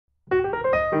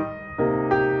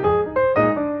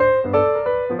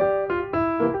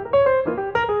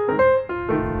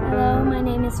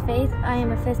I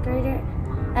am a 5th grader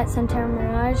at Centerra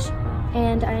Mirage,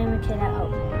 and I am a Kid at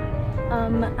Hope.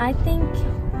 I think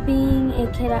being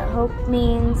a Kid at Hope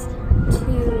means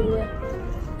to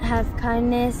have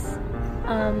kindness.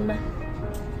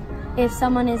 If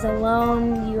someone is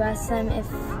alone, you ask them if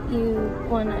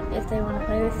they want to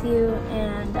play with you,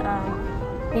 and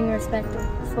being a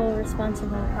respectful,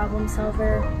 responsible problem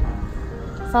solver,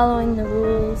 following the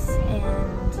rules,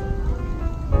 and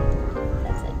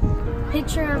that's it.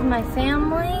 Picture of my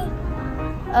family.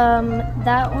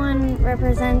 That one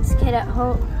represents Kid at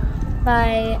Hope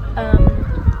by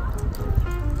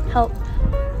help.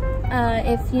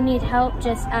 If you need help,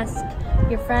 just ask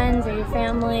your friends or your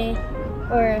family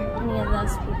or any of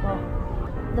those people.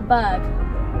 The bug.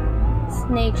 It's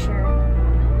nature.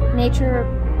 Nature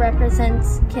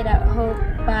represents Kid at Hope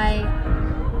by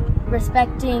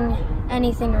respecting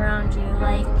anything around you,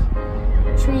 like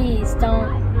trees,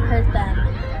 don't hurt them,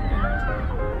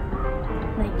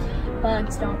 and like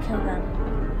bugs, don't kill them.